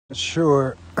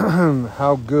Sure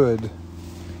how good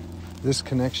this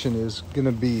connection is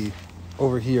gonna be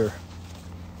over here,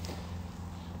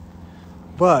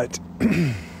 but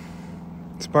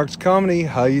Sparks Comedy,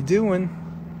 how you doing?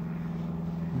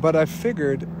 But I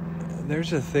figured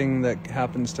there's a thing that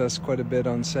happens to us quite a bit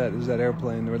on set, is that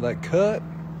airplane. We're like, cut.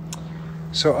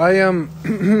 So I am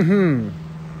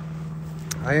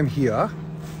here.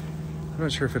 I'm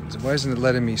not sure if why isn't it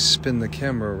letting me spin the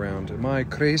camera around? Am I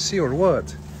crazy or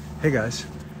what? Hey guys,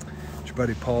 it's your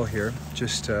buddy Paul here.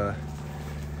 Just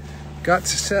got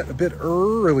to set a bit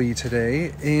early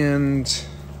today and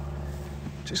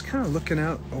just kind of looking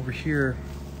out over here.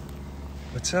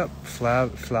 What's up,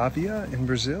 Flavia in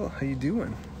Brazil? How you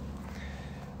doing?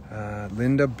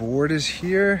 Linda Board is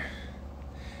here.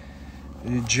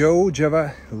 Joe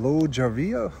Java Lo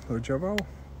Javo.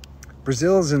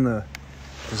 Brazil is in the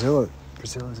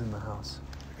house.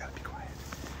 I gotta be quiet.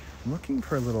 I'm looking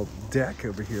for a little deck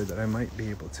over here that I might be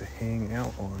able to hang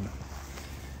out on.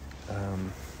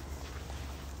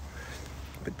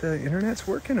 But the internet's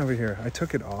working over here. I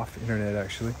took it off internet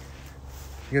actually.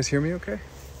 You guys hear me okay?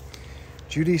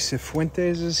 Judy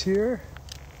Cifuentes is here.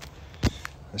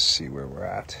 Let's see where we're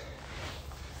at.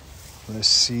 Let's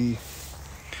see.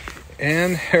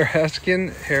 Anne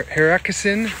Herakison.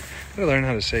 I gotta learn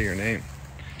how to say your name.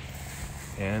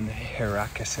 Anne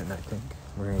Herakison, I think.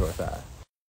 We're gonna go with that.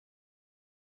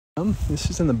 This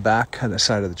is in the back kind of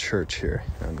side of the church here,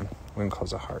 on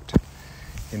Winclaw's Heart,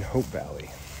 in Hope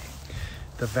Valley.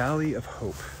 The Valley of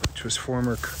Hope, which was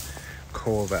former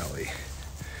Coal Valley.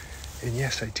 And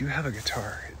yes, I do have a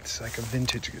guitar. It's like a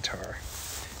vintage guitar.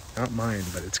 Not mine,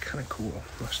 but it's kind of cool.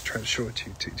 I'll try to show it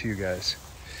to you guys.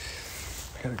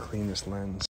 I gotta clean this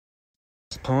lens.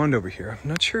 This pond over here. I'm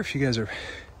not sure if you guys are...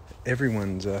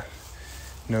 Everyone's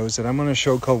knows that I'm on a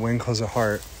show called Winclaw's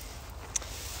Heart.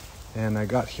 And I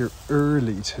got here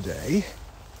early today.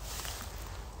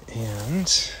 And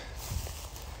it's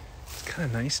kind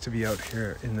of nice to be out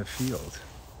here in the field.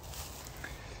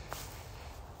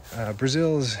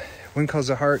 Brazil's Winclaw's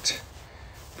Heart.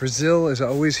 Brazil is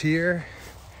always here.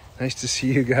 Nice to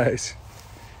see you guys.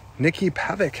 Nikki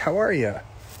Pavek, how are you?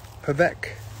 Pavek.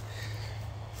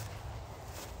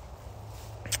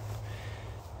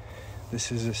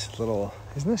 This is this little,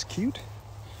 isn't this cute?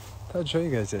 I thought I'd show you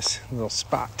guys this little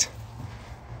spot.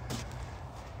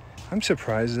 I'm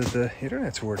surprised that the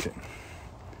internet's working.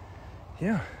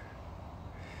 Yeah.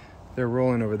 They're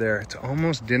rolling over there. It's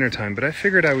almost dinner time, but I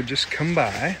figured I would just come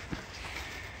by,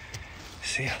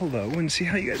 say hello, and see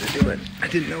how you guys are doing. I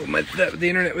didn't know that the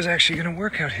internet was actually going to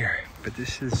work out here. But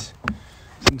this is,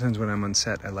 sometimes when I'm on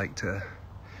set, I like to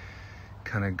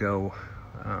kind of go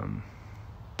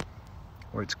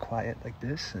where it's quiet like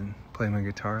this and play my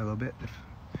guitar a little bit if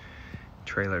the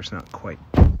trailer's not quite.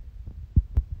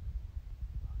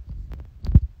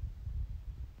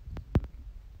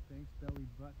 Thanks, Belly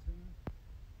Button.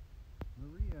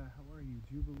 Maria, how are you?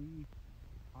 Jubilee,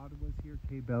 Ottawa's here.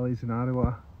 Kay Belly's in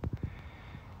Ottawa.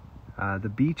 The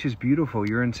beach is beautiful.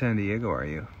 You're in San Diego, are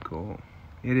you? Cool.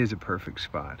 It is a perfect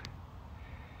spot.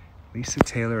 Lisa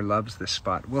Taylor loves this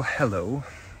spot. Well, hello.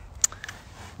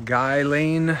 Guy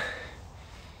Lane.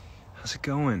 How's it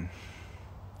going?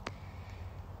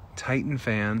 Titan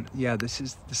fan. Yeah,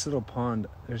 this little pond.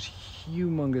 There's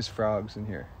humongous frogs in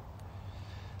here.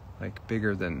 Like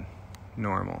bigger than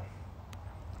normal.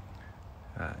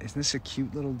 Isn't this a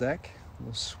cute little deck?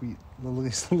 Little sweet little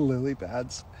lily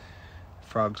pads.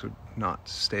 Frogs would not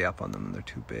stay up on them. They're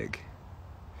too big.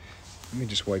 Let me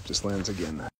just wipe this lens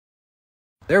again.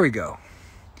 There we go.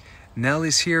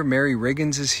 Nellie's here. Mary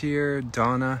Riggins is here.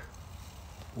 Donna.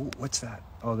 Ooh, what's that?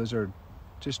 Oh, those are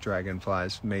just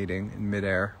dragonflies mating in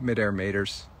midair. Midair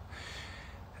maters.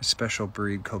 A special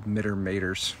breed called midair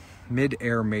maters.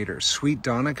 Mid-air maters. Sweet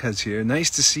Donica's here. Nice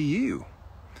to see you.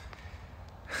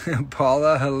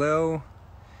 Paula, hello.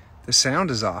 The sound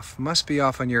is off. Must be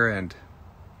off on your end.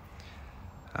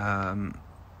 Hello.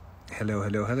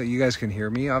 You guys can hear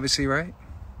me, obviously, right?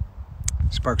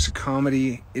 Sparks of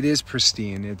Comedy. It is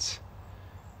pristine.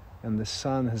 And the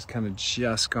sun has kind of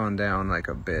just gone down like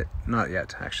a bit. Not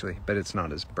yet, actually, but it's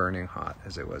not as burning hot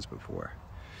as it was before.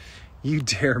 You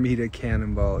dare me to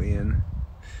cannonball, Ian.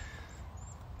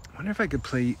 I wonder if I could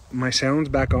play my sounds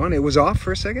back on. It was off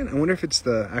for a second. I wonder if it's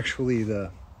I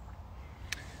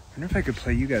wonder if I could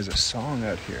play you guys a song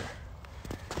out here.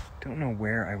 Don't know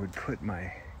where I would put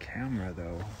my camera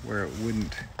though, where it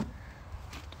wouldn't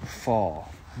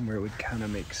fall, where it would kind of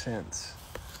make sense.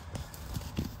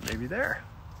 Maybe there.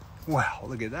 Wow,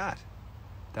 look at that.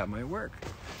 That might work.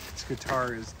 This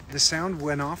guitar is, the sound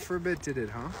went off for a bit, did it,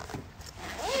 huh?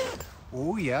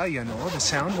 Oh yeah, you know, the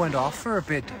sound went off for a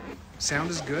bit. Sound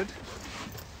is good.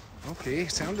 Okay,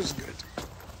 sound is good.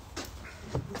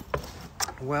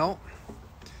 Well,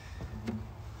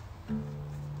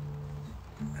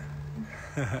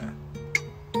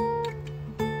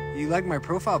 you like my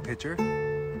profile picture?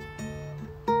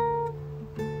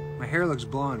 My hair looks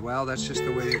blonde. Well, that's just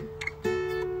the way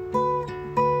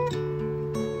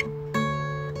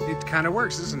it kind of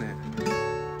works, isn't it?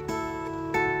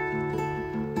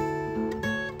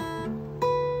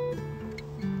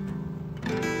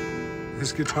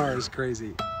 This guitar is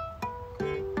crazy. You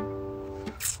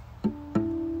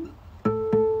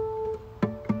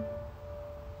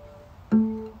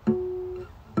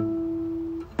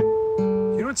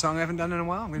know what song I haven't done in a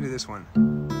while? I'm gonna do this one.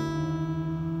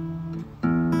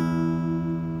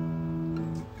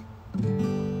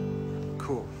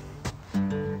 Cool. I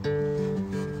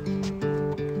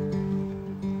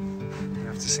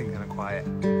have to sing kind of quiet.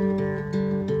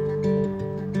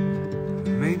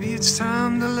 Maybe it's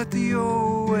time to let the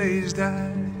old ways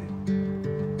die.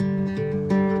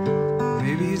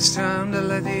 Maybe it's time to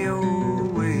let the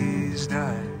old ways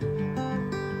die.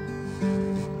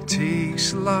 It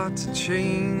takes a lot to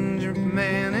change a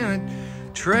man and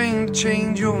a train to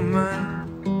change your mind.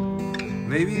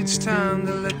 Maybe it's time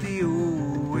to let the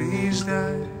old ways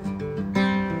die.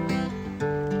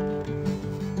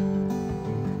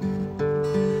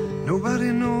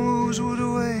 Nobody knows what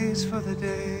awaits for the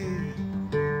day.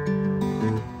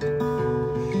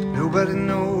 Nobody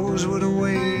knows what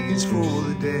awaits for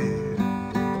the dead.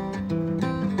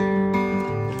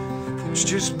 Folks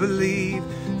just believe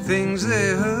things they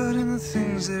heard and the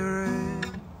things they read.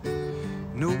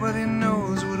 Nobody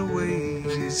knows what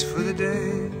awaits for the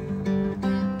dead.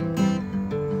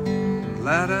 I'm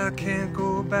glad I can't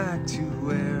go back to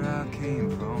where I came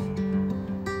from.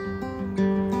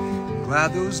 I'm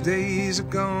glad those days are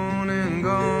gone and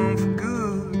gone for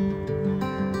good.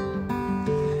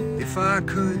 If I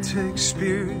could take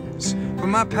spirits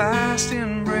from my past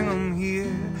and bring them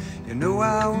here, you know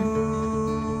I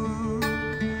would,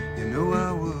 you know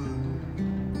I would.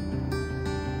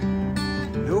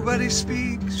 Nobody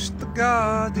speaks to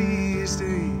God these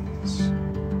days.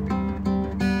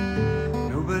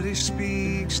 Nobody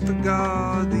speaks to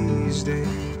God these days.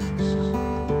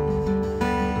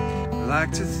 I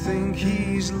like to think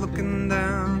he's looking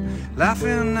down,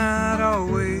 laughing at our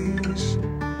ways.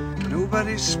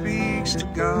 Nobody speaks to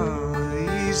God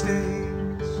these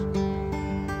days.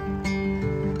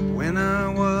 When I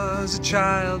was a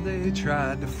child, they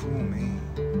tried to fool me.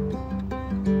 The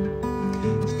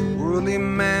worldly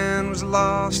man was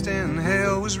lost and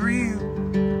hell was real.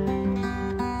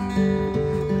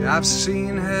 But I've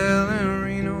seen hell in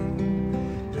Reno.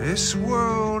 This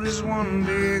world is one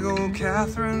big old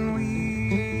Catherine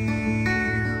wheel,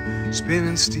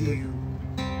 spinning steel.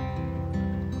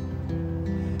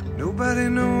 Nobody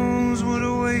knows what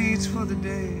awaits for the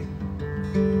dead.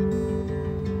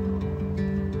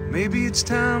 Maybe it's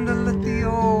time to let the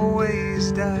old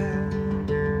ways die.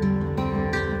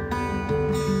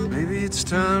 Maybe it's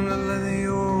time to let the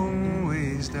old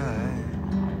ways die.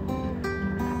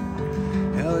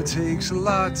 Hell, it takes a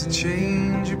lot to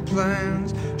change your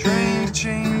plans, train to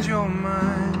change your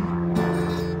mind.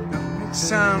 No, it's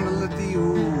time to let the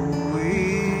old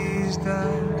ways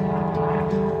die.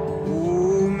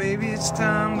 It's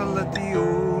time to let the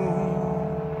old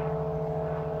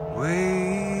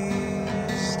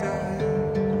ways die.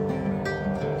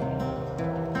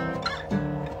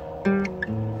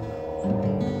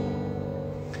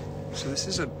 So this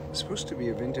is supposed to be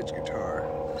a vintage guitar.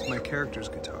 It's my character's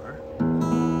guitar.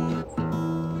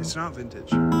 It's not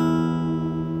vintage.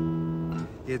 And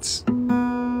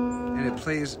it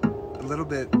plays a little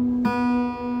bit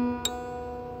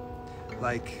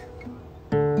like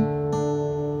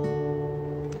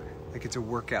it's a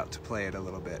workout to play it a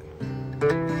little bit.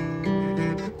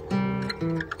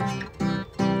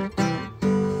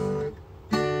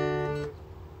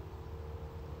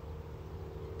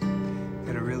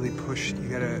 You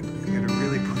gotta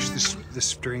really push the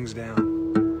strings down.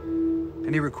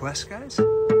 Any requests, guys?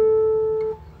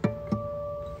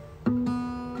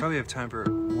 Probably have time for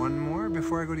one more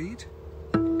before I go to eat.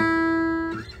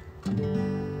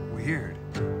 Weird.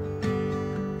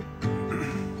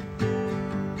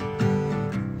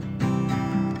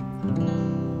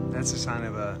 That's a sign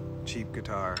of a cheap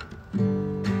guitar.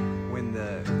 When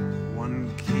the one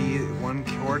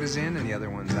chord is in and the other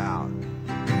one's out.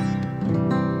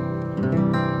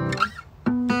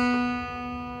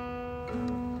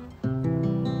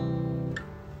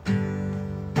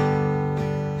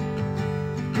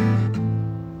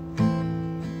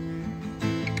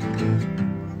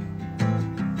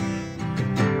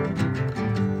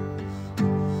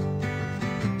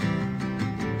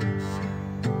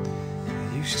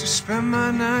 spend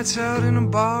my nights out in a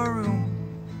barroom.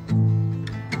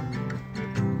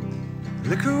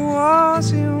 Liquor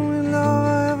was the only love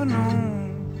I ever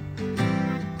known.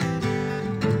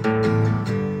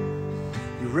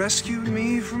 You rescued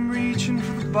me from reaching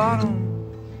for the bottom,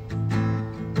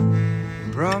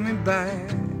 brought me back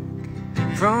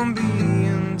from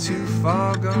being too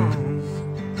far gone.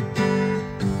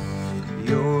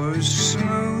 You're as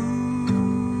smooth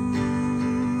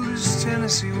as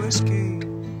Tennessee whiskey,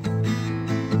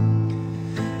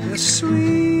 as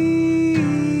sweet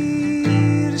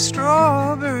as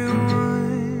strawberry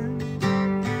wine.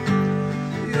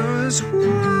 You're as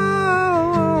warm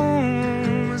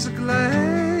as a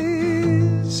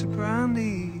glass of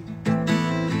brandy,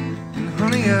 and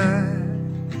honey, I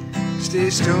stay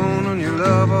stoned on your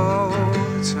love all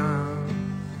the time.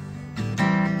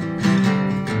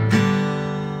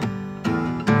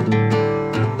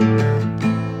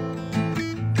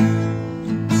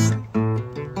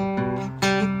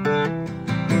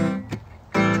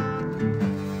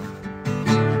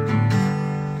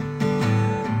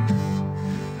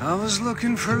 I was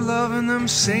looking for love in them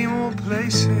same old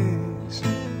places.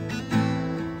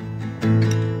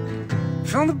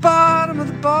 From the bottom of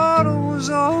the bottle was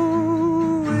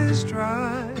always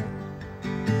dry.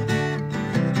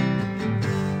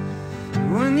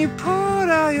 When you poured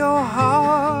out your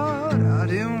heart, I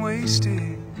didn't waste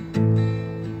it,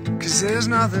 'cause there's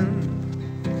nothing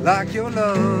like your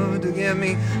love to get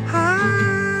me high.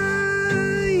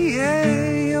 Yeah,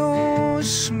 you're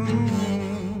smooth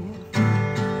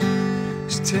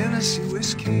as Tennessee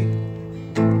whiskey,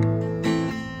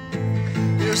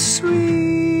 you're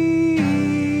sweet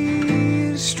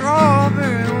as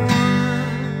strawberry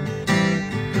wine.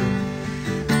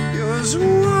 You're as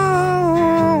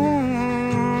warm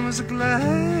as a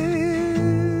glass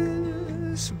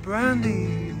of brandy,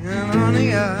 and honey,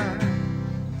 I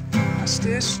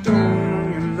stay stoned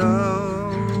on your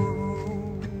love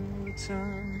all the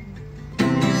time.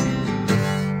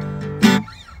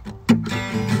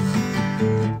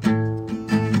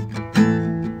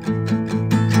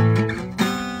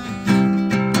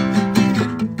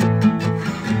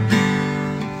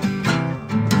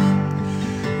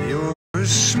 You're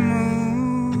as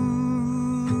smooth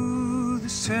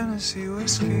as Tennessee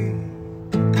whiskey,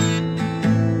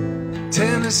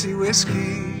 Tennessee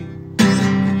whiskey,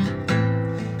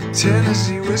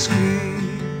 Tennessee whiskey.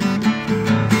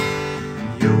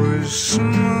 You're as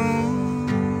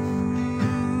smooth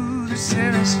as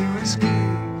Tennessee whiskey,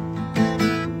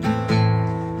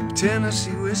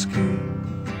 Tennessee whiskey,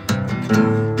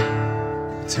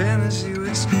 Tennessee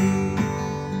whiskey.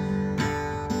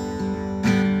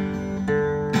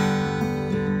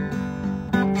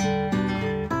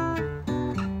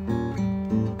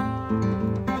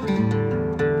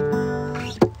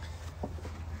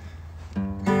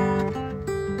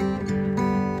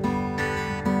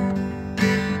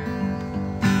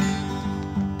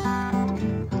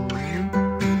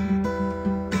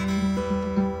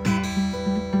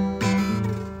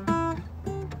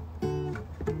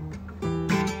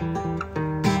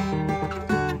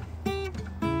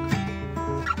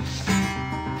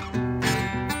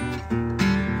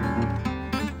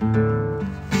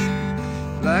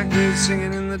 Blackbird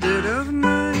singing in the dead of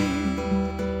night.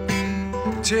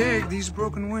 Take these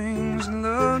broken wings and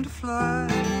learn to fly.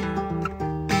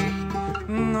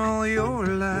 And all your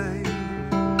life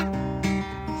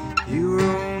you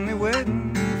were only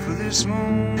waiting for this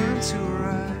moment to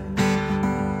arrive.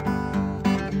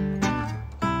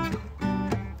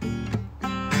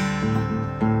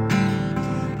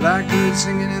 Blackbird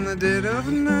singing in the dead of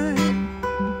night.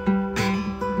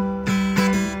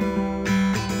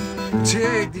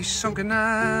 Take these sunken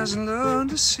eyes and learn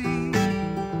to see.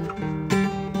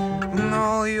 And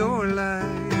all your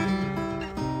life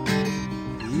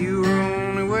you were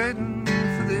only waiting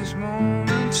for this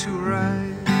moment to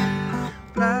rise.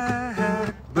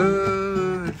 Blackbird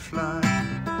fly,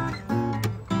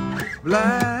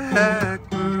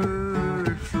 blackbird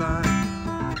fly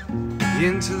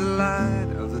into the light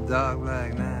of the dark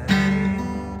black night.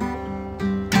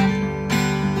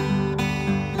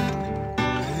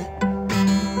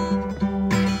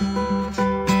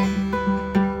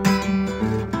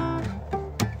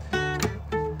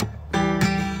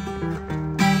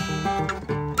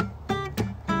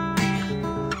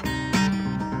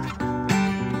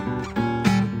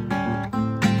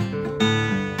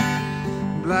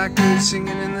 Blackbird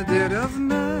singing in the dead of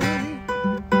night.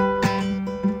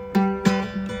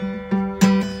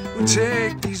 We'll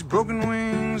take these broken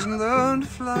wings and learn to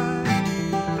fly.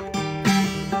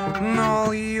 And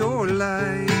all your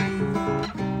life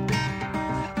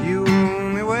you were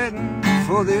only waiting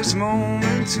for for this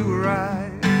moment to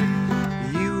arrive.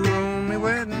 You were only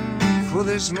waiting for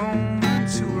this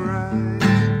moment to arrive.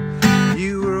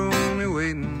 You were only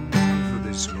waiting for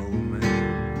this moment.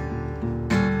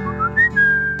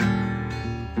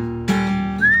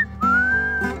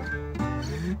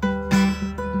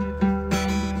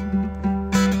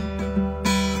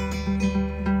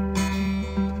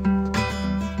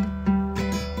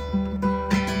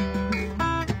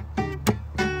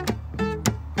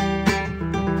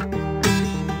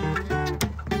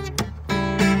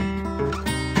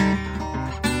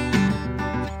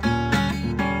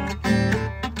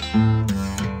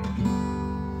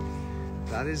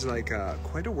 That is like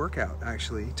quite a workout,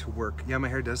 actually, to work. Yeah, my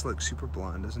hair does look super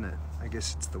blonde, doesn't it? I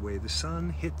guess it's the way the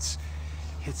sun hits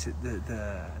it.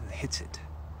 Hits it.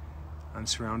 I'm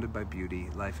surrounded by beauty.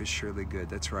 Life is surely good.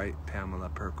 That's right, Pamela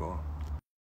Perkle.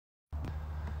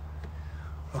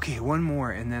 Okay, one more,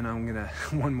 and then I'm gonna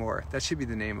one more. That should be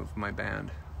the name of my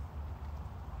band.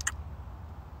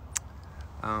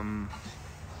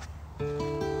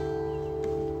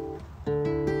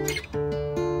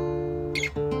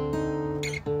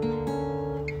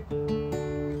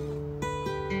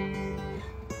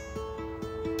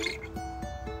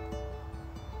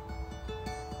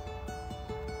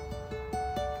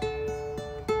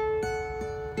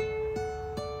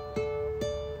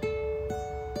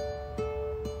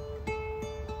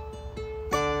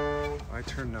 I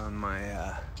turned on my,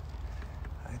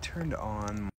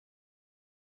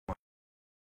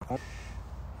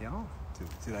 yeah,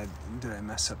 did I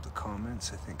mess up the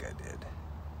comments? I think I did.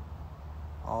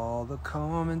 All the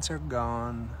comments are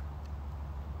gone,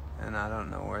 and I don't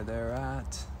know where they're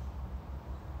at.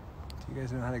 Do you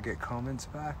guys know how to get comments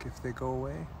back if they go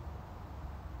away?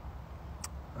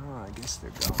 Oh, I guess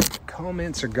they're gone.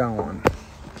 Comments are gone.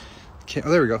 Okay, oh,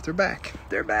 there we go. They're back.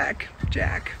 They're back.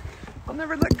 Jack. I'll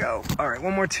never let go. All right,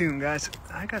 one more tune, guys.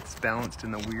 I got this balanced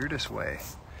in the weirdest way,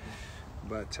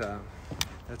 but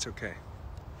that's okay.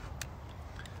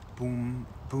 Boom,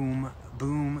 boom,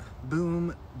 boom,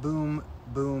 boom, boom,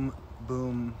 boom,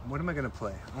 boom. What am I gonna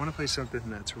play? I wanna play something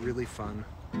that's really fun.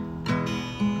 And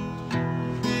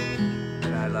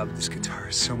I love this guitar.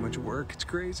 It's so much work. It's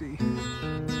crazy.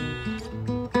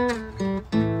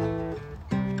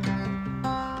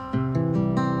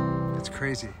 It's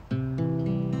crazy.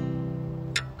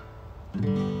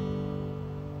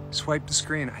 Swipe the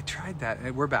screen. I tried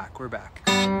that. We're back. We're back.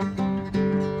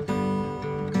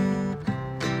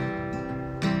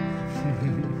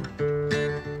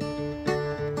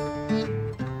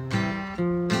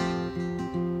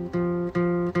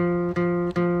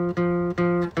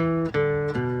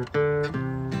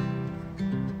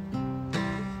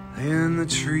 In the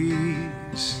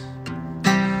trees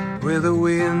where the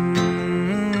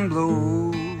wind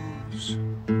blows,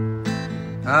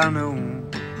 I know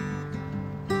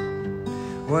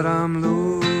what I'm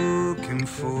looking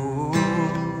for.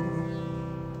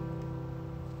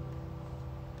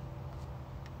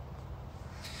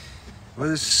 Where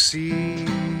the sea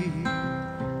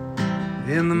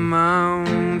and the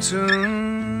mountains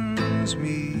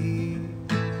meet,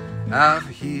 I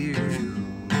hear you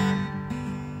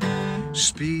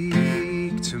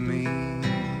speak to me,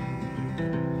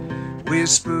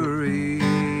 whispering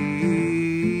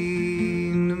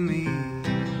to me.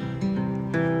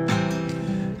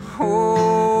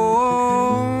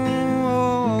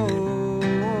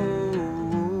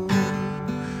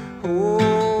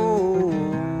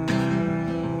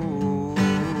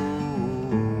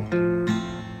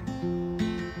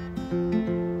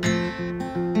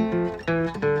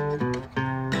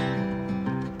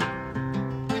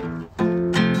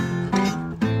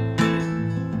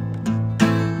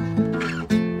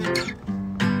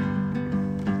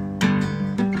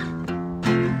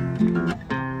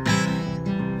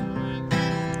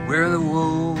 Where the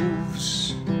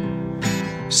wolves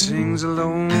sings a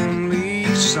lonely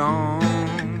song,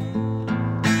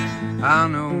 I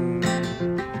know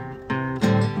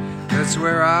that's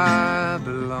where I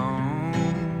belong.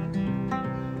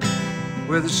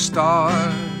 Where the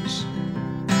stars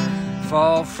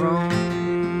fall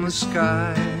from the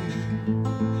sky,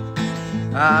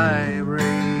 I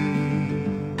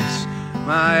raise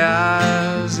my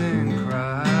eyes and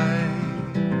cry,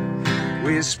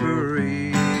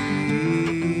 whispering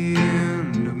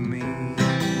to me.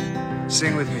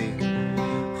 Sing with me.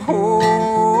 Oh,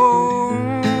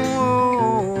 oh,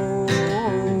 oh,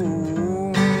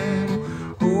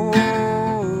 oh.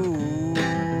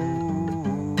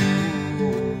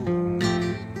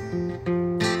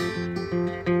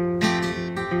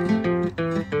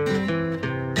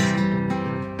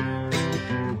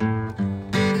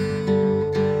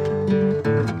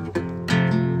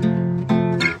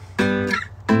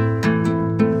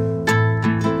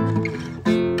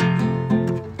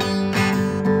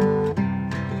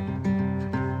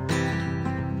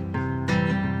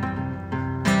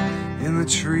 in the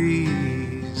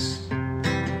trees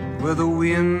where the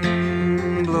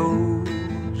wind blows.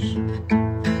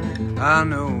 I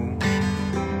know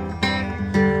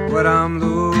what I'm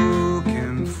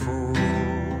looking for.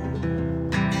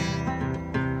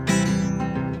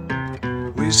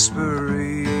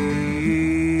 Whispering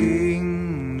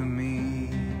to me,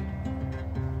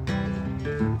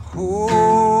 oh,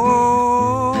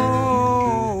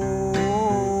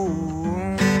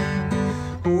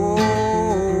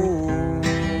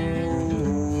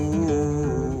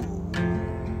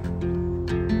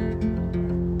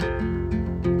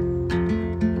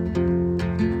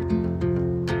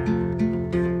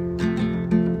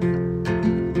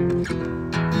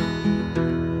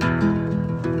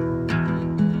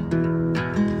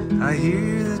 I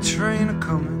hear the train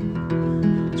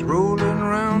a-comin', it's rollin'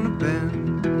 around the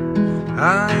bend.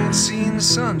 I ain't seen the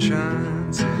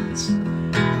sunshine since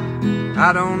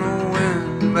I don't know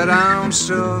when, but I'm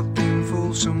stuck in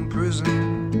Folsom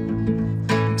Prison.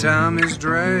 Time is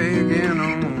dragging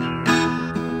on.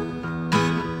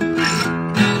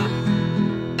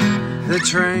 The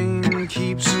train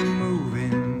keeps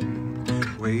moving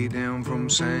way down from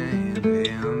San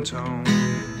Antonio.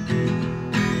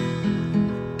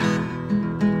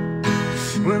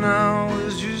 When I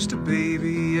was just a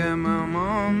baby, yeah, my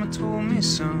mama told me,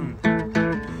 son,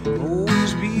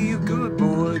 always be a good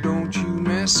boy, don't you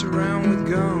mess around with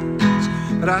guns.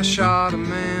 But I shot a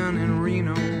man in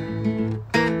Reno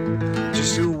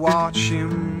just to watch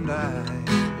him die.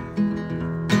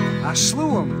 I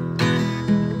slew him,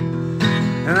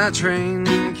 and that train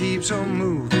keeps on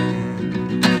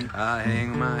moving. I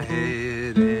hang my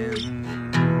head and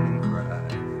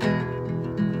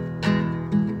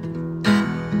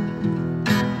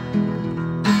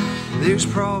there's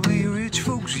probably rich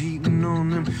folks eating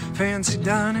on them fancy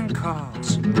dining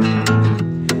cars,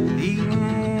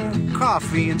 eating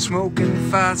coffee and smoking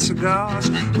fat cigars.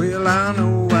 Well, I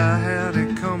know I had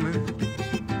it coming,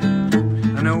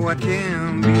 I know I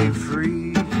can be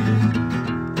free,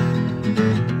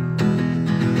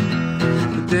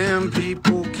 but them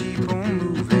people keep on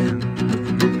moving,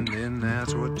 and then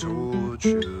that's what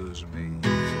tortures me.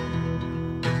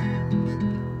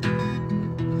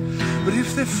 But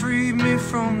if they freed me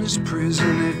from this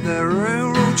prison, if that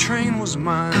railroad train was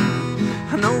mine,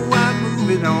 I know I'd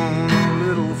move it on a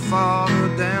little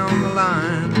farther down the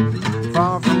line.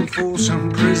 Far from Folsom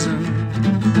Prison,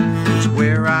 it's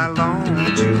where I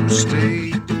long to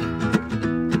stay.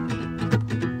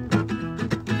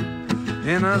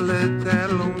 And I let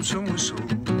that lonesome whistle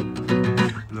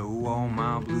blow all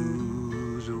my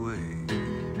blues away.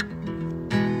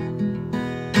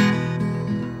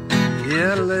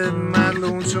 Yeah, let my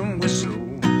lonesome whistle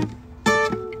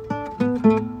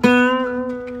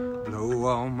blow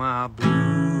all my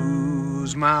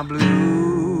blues away.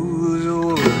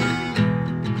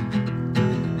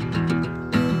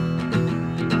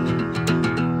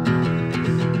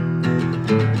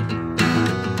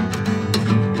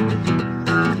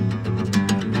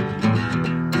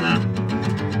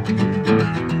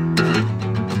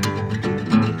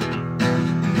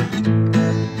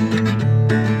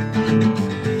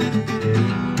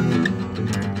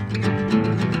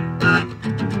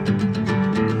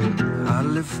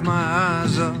 My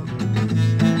eyes up,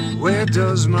 where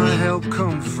does my help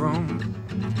come from?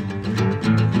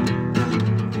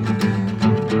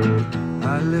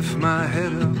 I lift my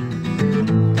head up,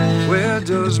 where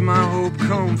does my hope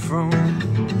come from?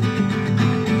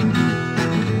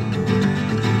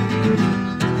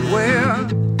 Where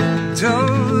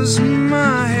does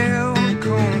my help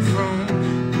come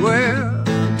from? Where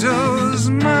does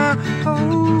my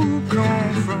hope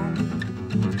come from?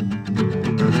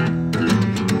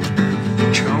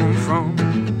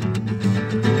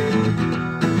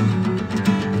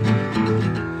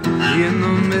 In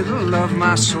the middle of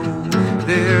my soul,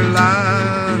 there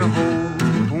lied a hole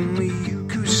only you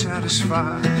could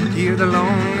satisfy. Hear the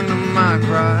longing of my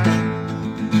cry.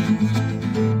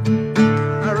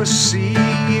 I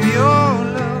receive your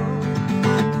love,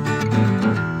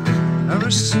 I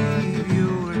receive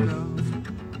your love.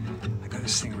 I gotta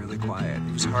sing really quiet.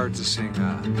 It was hard to sing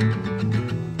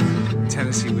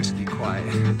Tennessee whiskey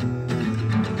quiet.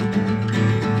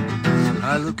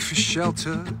 I look for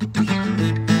shelter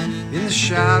in the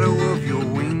shadow of your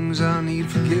wings. I need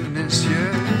forgiveness,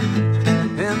 yeah,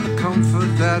 and the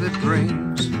comfort that it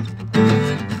brings.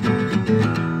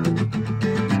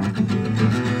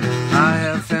 I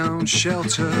have found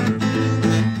shelter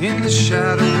in the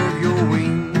shadow of your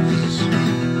wings,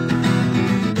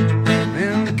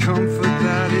 and the comfort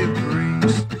that it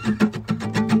brings.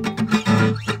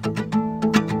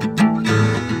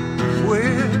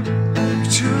 Where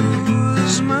to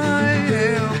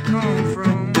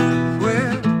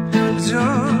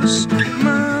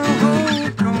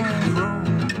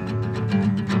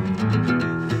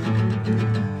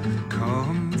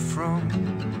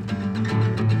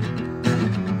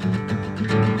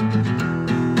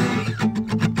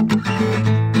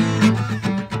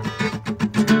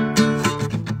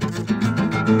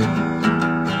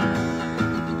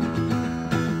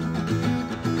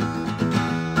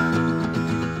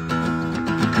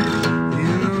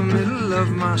of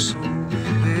my soul,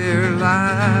 there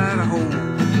light a hole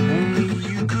only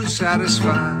you could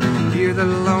satisfy. Hear the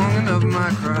longing of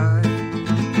my cry.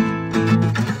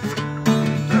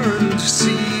 I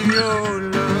receive your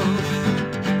love.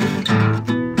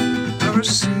 I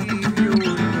receive your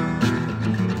love.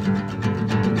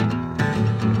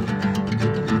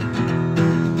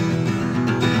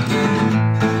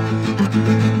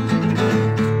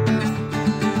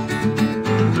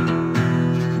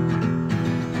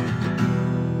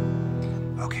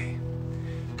 Okay,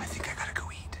 I think I gotta go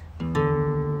eat.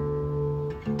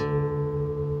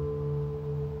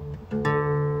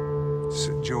 So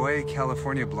Joy,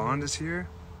 California Blonde is here.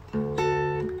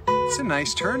 It's a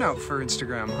nice turnout for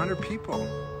Instagram, 100 people.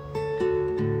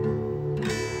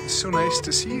 It's so nice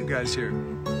to see you guys here.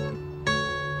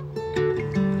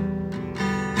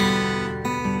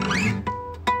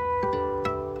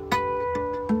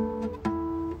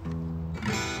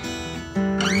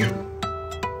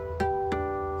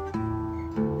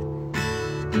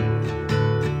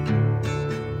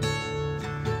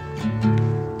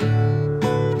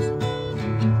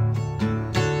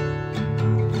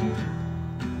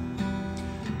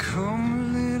 Come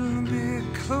a little bit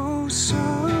closer,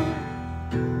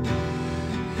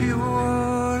 hear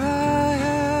what I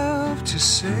have to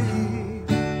say.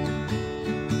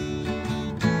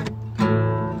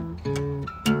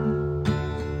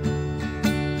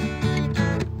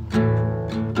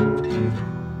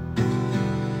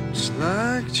 Just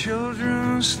like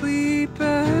children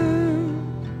sleeping,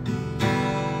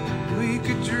 we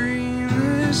could dream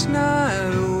this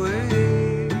night away.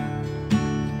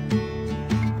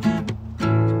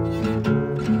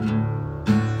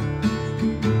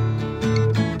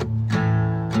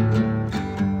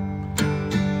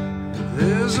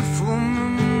 There's a full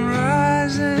moon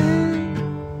rising,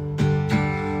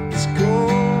 let's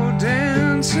go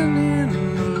dancing in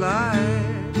the light.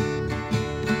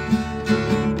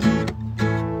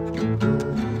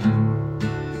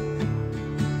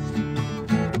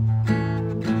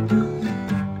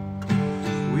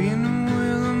 We know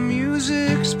where the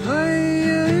music's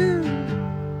playing,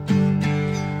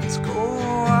 let's go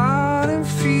out and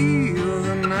feel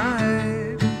the night.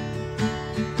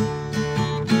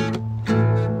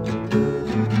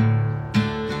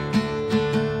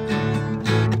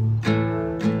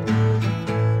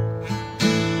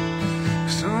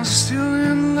 I'm still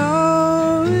in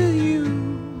love with you.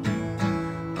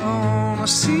 I wanna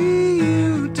see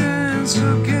you dance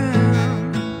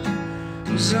again.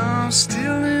 'Cause I'm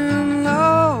still in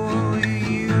love with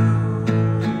you.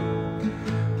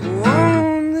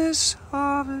 On this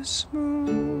harvest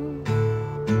moon.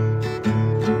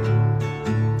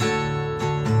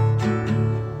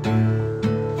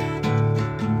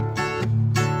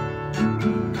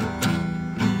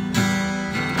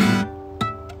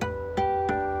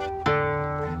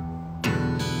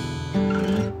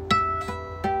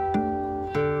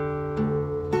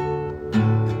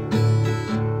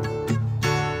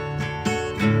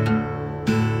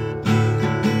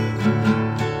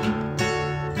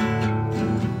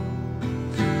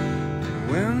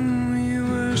 When we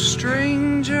were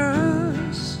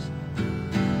strangers,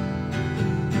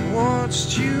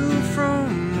 watched you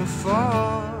from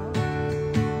afar.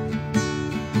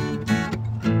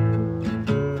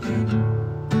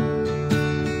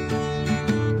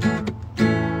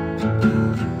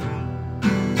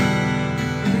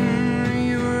 We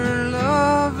were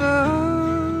lovers,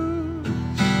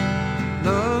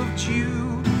 loved you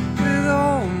with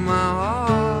all my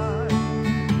heart.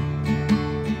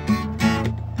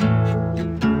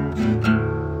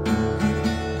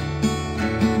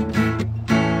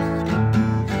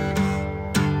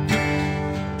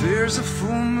 There's a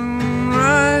full moon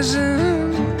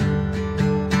rising,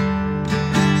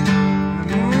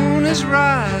 the moon is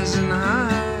rising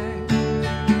high.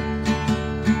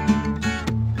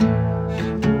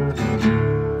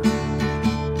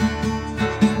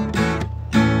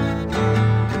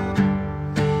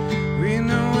 We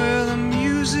know where the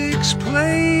music's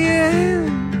playing,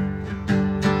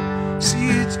 see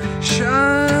it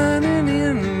shining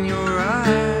in your eyes.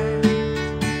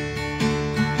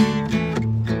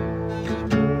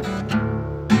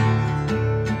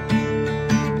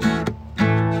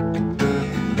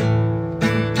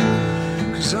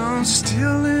 I'm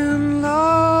still in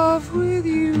love with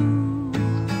you.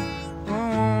 I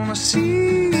wanna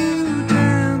see you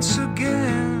dance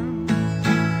again.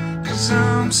 'Cause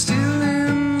I'm still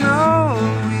in love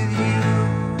with you.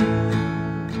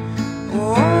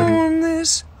 On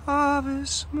this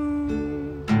harvest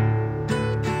moon.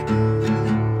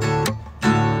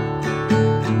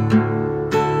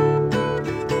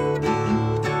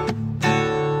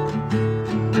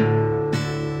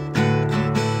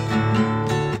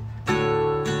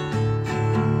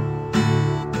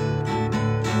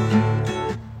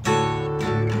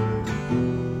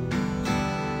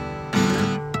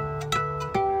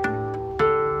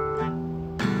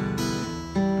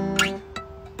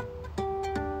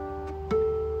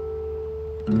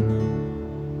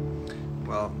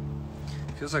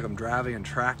 Feels like I'm driving a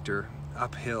tractor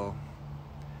uphill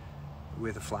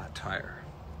with a flat tire,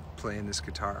 playing this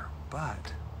guitar,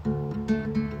 but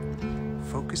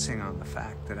focusing on the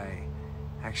fact that I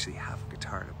actually have a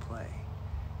guitar to play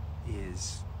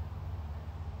is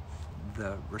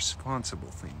the responsible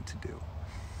thing to do.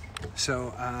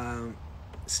 So,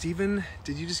 Steven,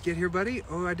 did you just get here, buddy?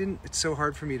 Oh, I didn't. It's so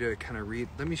hard for me to kind of read.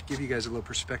 Let me give you guys a little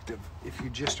perspective if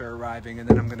you just are arriving, and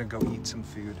then I'm gonna go eat some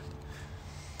food.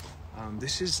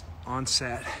 This is on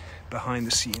set, behind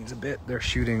the scenes a bit. They're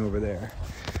shooting over there.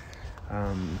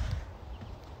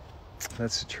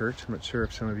 That's the church. I'm not sure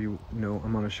if some of you know,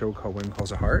 I'm on a show called When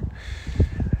Calls a Heart.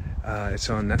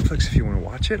 It's on Netflix if you want to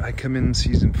watch it. I come in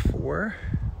season 4.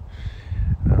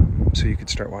 So you could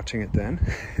start watching it then.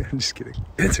 I'm just kidding.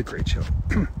 It's a great show.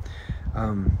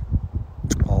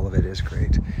 All of it is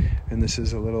great. And this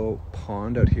is a little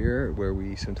pond out here where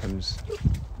we sometimes...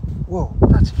 Whoa,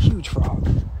 that's a huge frog.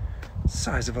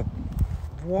 Size of a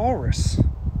walrus.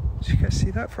 Did you guys see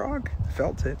that frog? I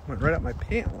felt it. Went right up my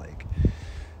pant leg.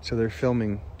 So they're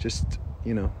filming just,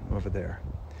 you know, over there.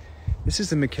 This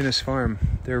is the McInnes farm.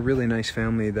 They're a really nice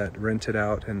family that rented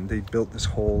out, and they built this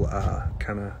whole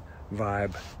kind of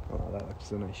vibe. Oh, that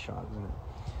looks a nice shot, isn't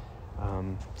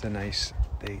it? It's a nice,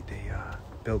 they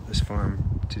built this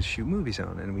farm to shoot movies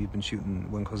on, and we've been shooting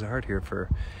When Calls a Heart here for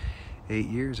 8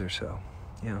 years or so.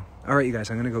 Yeah. All right, you guys,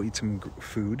 I'm gonna go eat some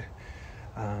food.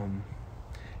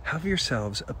 Have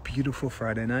yourselves a beautiful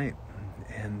Friday night,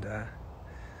 and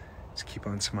just keep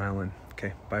on smiling.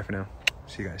 Okay, bye for now.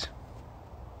 See you guys.